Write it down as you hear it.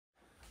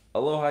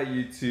Aloha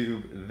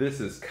YouTube, this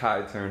is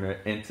Khi Turner,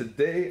 and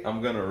today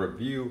I'm going to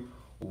review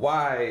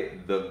why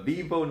the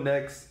Vivo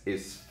Nex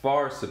is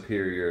far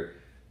superior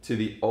to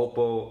the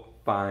Oppo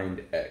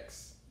Find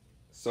X.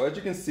 So as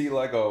you can see,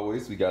 like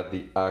always, we got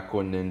the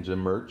AcquaNINJA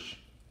merch,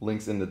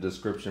 links in the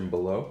description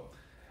below.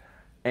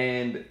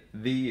 And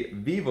the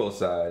Vivo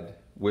side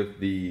with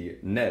the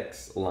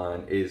Nex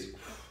line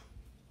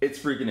it's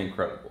freaking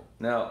incredible.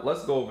 Now,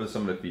 let's go over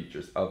some of the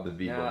features of the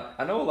Vivo. Now,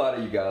 I know a lot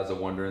of you guys are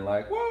wondering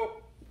like, well,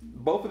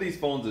 both of these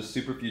phones are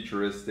super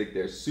futuristic,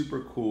 they're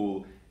super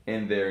cool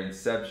in their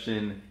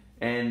inception,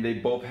 and they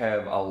both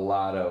have a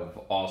lot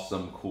of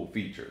awesome, cool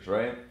features,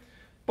 right?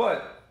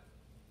 But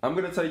I'm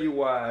gonna tell you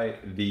why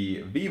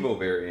the Vivo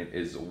variant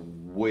is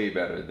way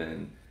better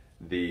than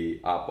the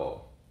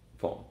Oppo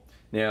phone.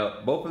 Now,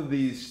 both of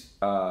these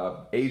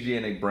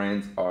Asiatic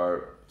brands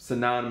are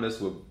synonymous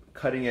with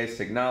cutting-edge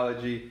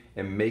technology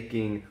and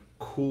making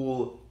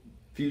cool,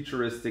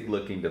 futuristic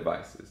looking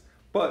devices.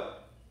 But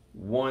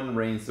one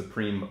reigns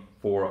supreme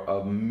for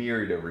a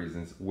myriad of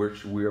reasons,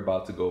 which we're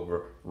about to go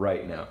over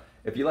right now.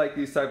 If you like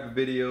these type of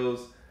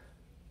videos,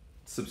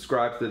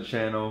 subscribe to the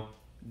channel,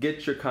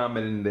 get your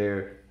comment in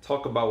there,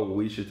 talk about what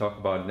we should talk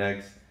about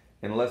next,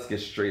 and let's get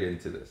straight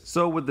into this.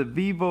 So with the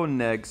Vivo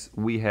Nex,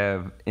 we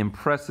have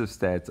impressive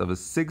stats of a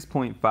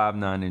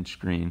 6.59 inch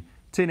screen,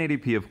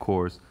 1080p of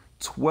course,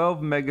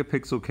 12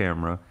 megapixel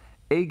camera,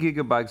 8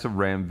 gigabytes of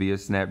RAM via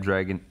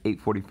Snapdragon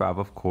 845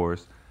 of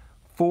course,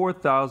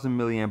 4,000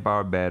 milliamp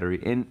hour battery,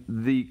 and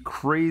the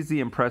crazy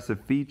impressive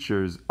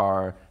features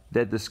are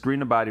that the screen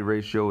to body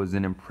ratio is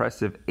an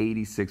impressive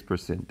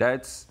 86%.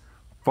 That's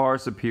far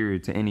superior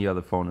to any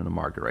other phone in the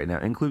market right now,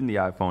 including the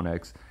iPhone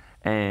X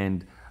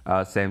and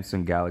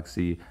Samsung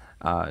Galaxy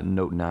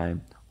Note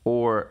 9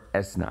 or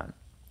S9.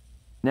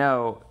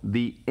 Now,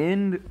 the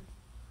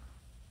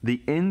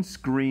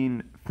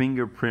in-screen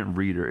fingerprint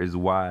reader is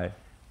why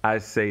I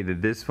say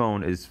that this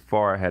phone is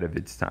far ahead of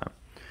its time,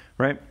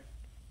 right?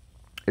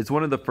 It's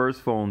one of the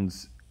first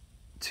phones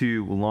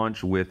to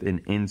launch with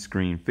an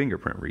in-screen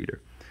fingerprint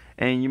reader.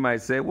 And you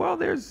might say, well,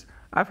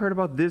 I've heard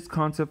about this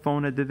concept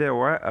phone that did that,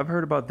 or I've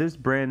heard about this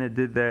brand that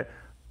did that,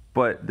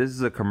 but this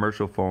is a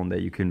commercial phone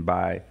that you can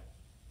buy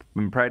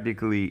in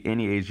practically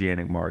any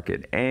Asiatic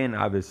market, and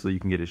obviously you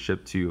can get it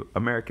shipped to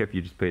America if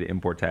you just pay the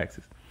import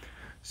taxes.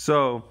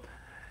 So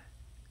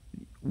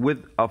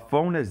with a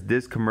phone that's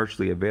this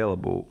commercially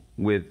available,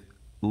 with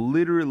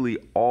literally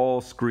all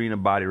screen to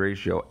body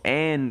ratio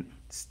and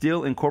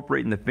still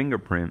incorporating the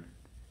fingerprint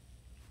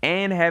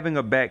and having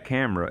a back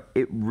camera,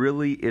 it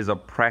really is a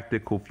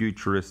practical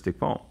futuristic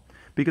phone.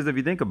 Because if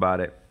you think about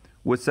it,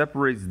 what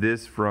separates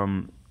this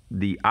from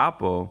the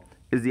Oppo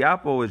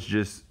is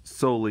just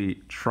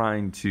solely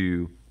trying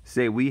to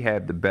say we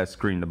have the best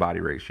screen to body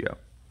ratio.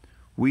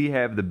 We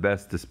have the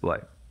best display.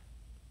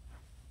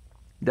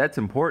 That's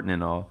important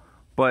and all,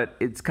 but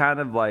it's kind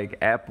of like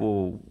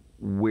Apple,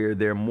 where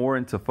they're more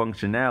into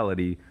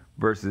functionality,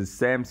 versus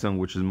Samsung,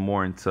 which is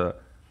more into,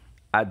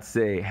 I'd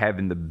say,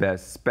 having the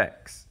best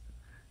specs.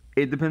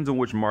 It depends on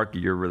which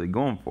market you're really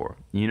going for.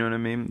 You know what I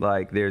mean?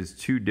 Like, there's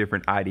two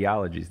different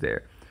ideologies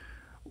there.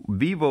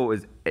 Vivo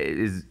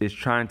is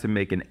trying to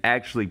make an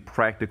actually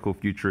practical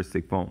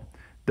futuristic phone.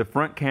 The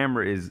front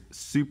camera is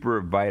super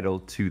vital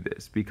to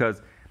this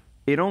because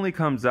it only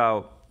comes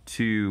out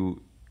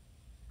to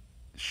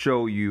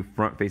show you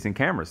front-facing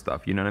camera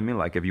stuff. You know what I mean?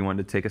 Like if you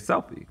wanted to take a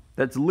selfie.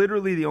 That's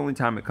literally the only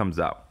time it comes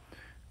out,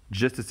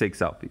 just to take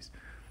selfies.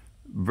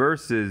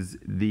 Versus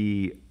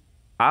the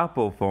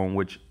Oppo phone,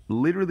 which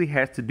literally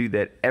has to do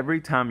that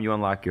every time you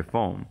unlock your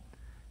phone,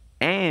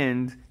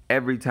 and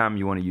every time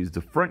you want to use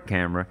the front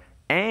camera,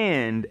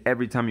 and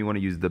every time you want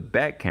to use the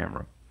back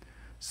camera.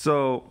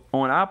 So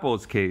on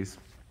Oppo's case,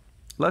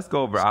 let's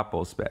go over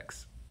Oppo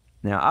specs.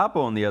 Now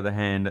Oppo, on the other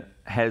hand,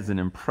 has an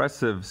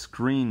impressive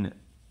screen,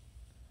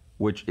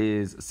 which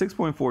is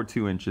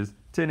 6.42 inches,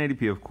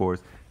 1080p of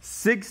course,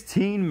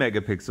 16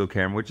 megapixel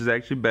camera, which is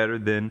actually better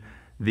than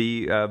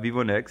the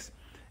Vivo Nex,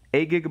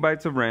 8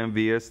 gigabytes of RAM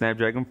via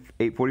Snapdragon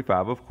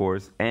 845 of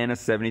course, and a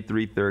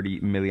 7330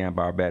 milliamp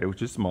hour battery,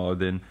 which is smaller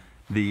than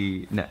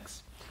the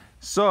Nex.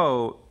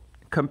 So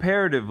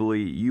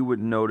comparatively, you would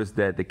notice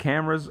that the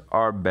cameras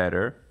are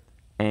better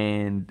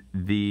and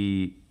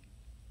the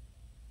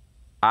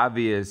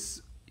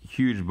obvious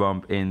huge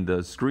bump in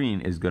the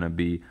screen is going to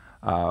be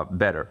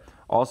better.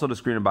 Also, the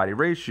screen to body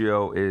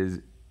ratio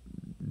is,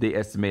 they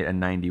estimate, at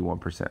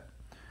 91%.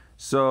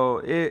 So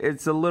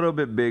it's a little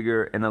bit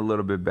bigger and a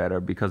little bit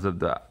better because of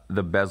the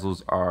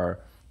bezels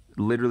are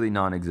literally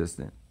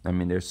non-existent. I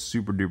mean, they're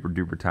super duper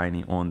duper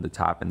tiny on the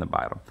top and the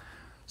bottom.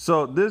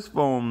 So this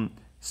phone,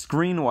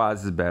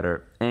 screen-wise, is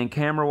better, and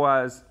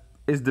camera-wise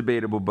is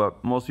debatable,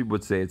 but most people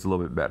would say it's a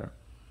little bit better.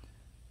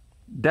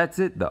 That's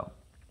it though.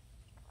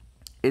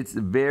 It's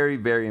very,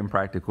 very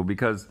impractical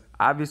because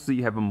obviously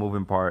you have a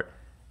moving part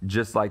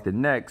just like the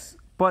Nex,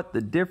 but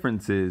the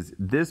difference is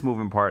this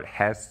moving part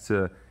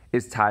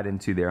is tied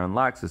into their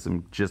unlock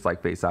system, just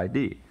like Face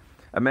ID.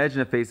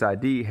 Imagine if Face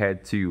ID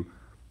had to,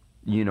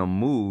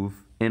 move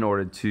in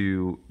order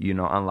to,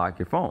 unlock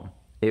your phone.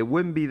 It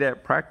wouldn't be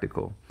that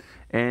practical.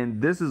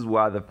 And this is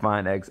why the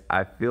Find X,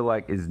 I feel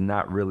like, is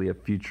not really a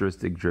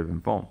futuristic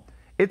driven phone.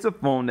 It's a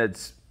phone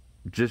that's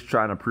just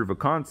trying to prove a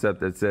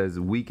concept that says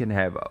we can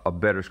have a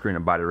better screen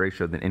to body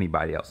ratio than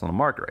anybody else on the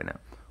market right now,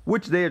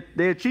 which they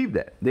achieved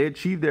that. They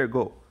achieved their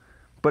goal.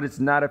 But it's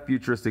not a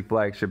futuristic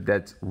flagship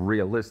that's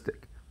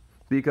realistic,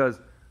 because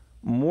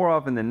more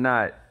often than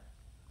not,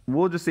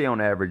 we'll just say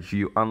on average,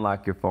 you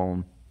unlock your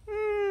phone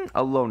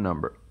a low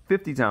number,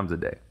 50 times a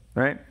day,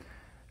 right?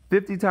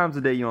 50 times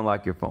a day you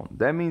unlock your phone.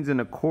 That means in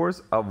the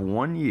course of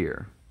 1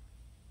 year,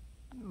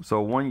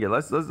 so 1 year,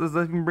 let's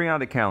even bring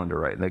out a calendar,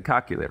 right? The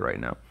calculator right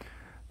now.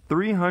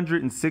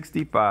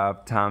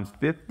 365 times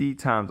 50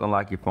 times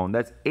unlock your phone.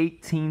 That's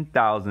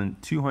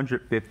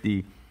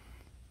 18,250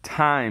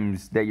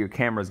 times that your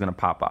camera is going to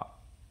pop out.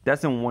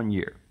 That's in 1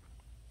 year.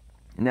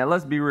 Now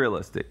let's be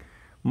realistic.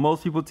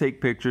 Most people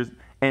take pictures,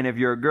 and if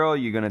you're a girl,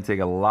 you're going to take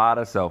a lot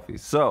of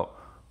selfies. So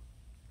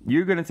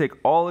you're going to take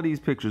all of these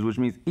pictures, which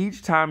means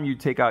each time you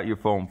take out your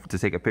phone to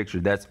take a picture,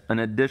 that's an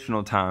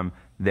additional time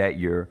that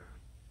your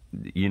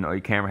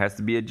camera has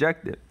to be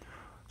ejected.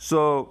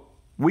 So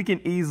we can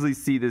easily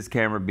see this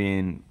camera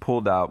being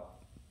pulled out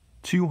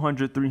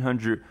 200,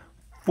 300,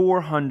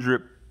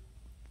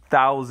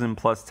 400,000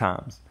 plus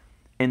times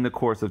in the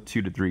course of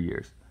 2 to 3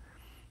 years.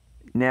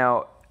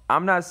 Now,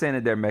 I'm not saying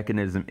that their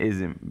mechanism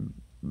isn't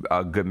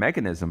a good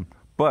mechanism,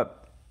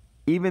 but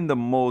even the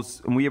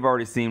most, and we have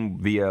already seen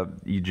via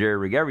jerry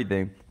rig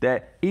everything,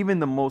 that even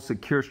the most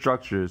secure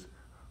structures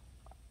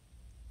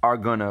are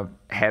gonna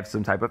have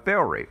some type of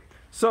fail rate.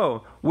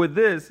 So with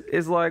this,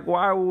 it's like,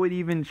 why would we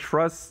even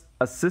trust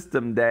a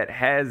system that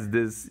has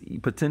this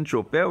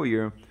potential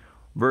failure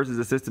versus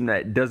a system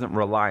that doesn't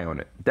rely on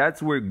it?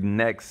 That's where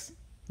Nex,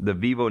 the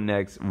Vivo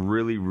Nex,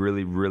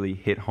 really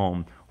hit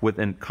home with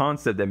a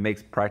concept that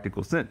makes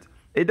practical sense.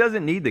 It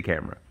doesn't need the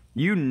camera.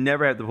 You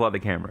never have to pull out the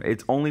camera.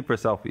 It's only for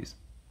selfies.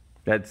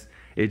 It's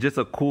just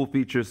a cool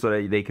feature so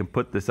that they can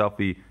put the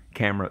selfie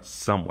camera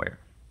somewhere.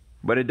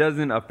 But it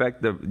doesn't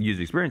affect the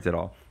user experience at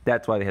all.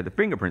 That's why they had the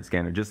fingerprint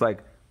scanner, just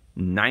like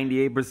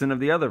 98% of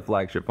the other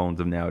flagship phones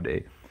of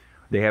nowadays.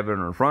 They have it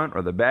on the front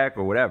or the back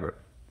or whatever.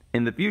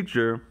 In the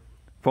future,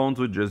 phones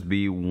would just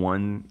be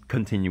one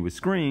continuous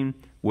screen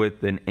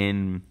with an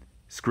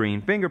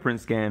in-screen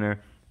fingerprint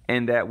scanner,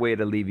 and that way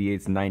it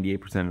alleviates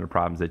 98% of the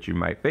problems that you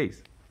might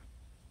face.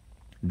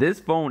 This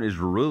phone is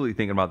really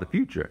thinking about the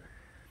future.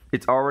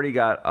 It's already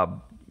got a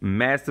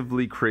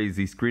massively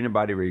crazy screen to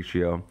body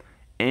ratio,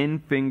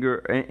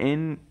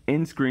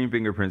 in-screen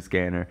fingerprint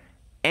scanner,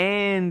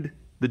 and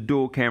the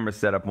dual camera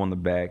setup on the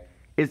back.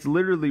 It's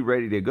literally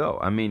ready to go.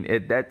 I mean,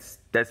 that's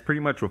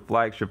pretty much what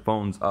flagship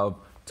phones of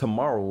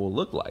tomorrow will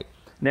look like.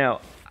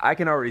 Now, I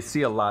can already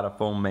see a lot of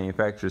phone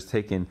manufacturers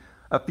taking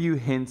a few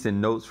hints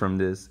and notes from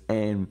this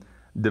and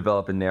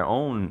developing their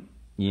own,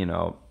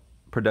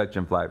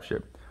 production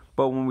flagship.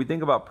 But when we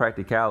think about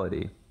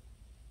practicality,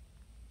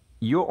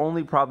 you'll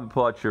only probably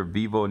pull out your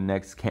Vivo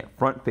Nex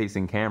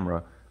front-facing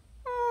camera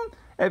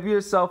if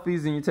you're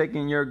selfies and you're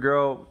taking your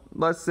girl,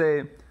 let's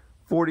say,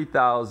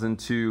 40,000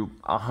 to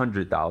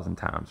 100,000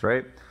 times,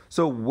 right?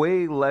 So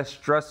way less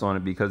stress on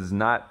it because it's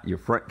not your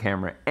front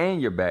camera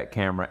and your back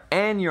camera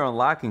and your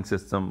unlocking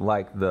system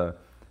like the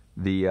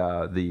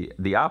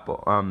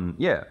Oppo,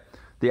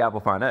 the Apple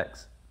Find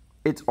X.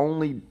 It's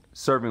only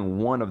serving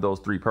one of those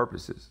three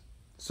purposes.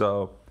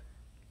 So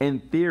in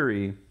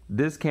theory,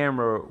 this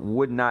camera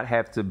would not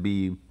have to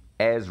be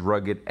as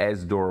rugged,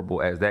 as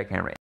durable as that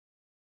camera.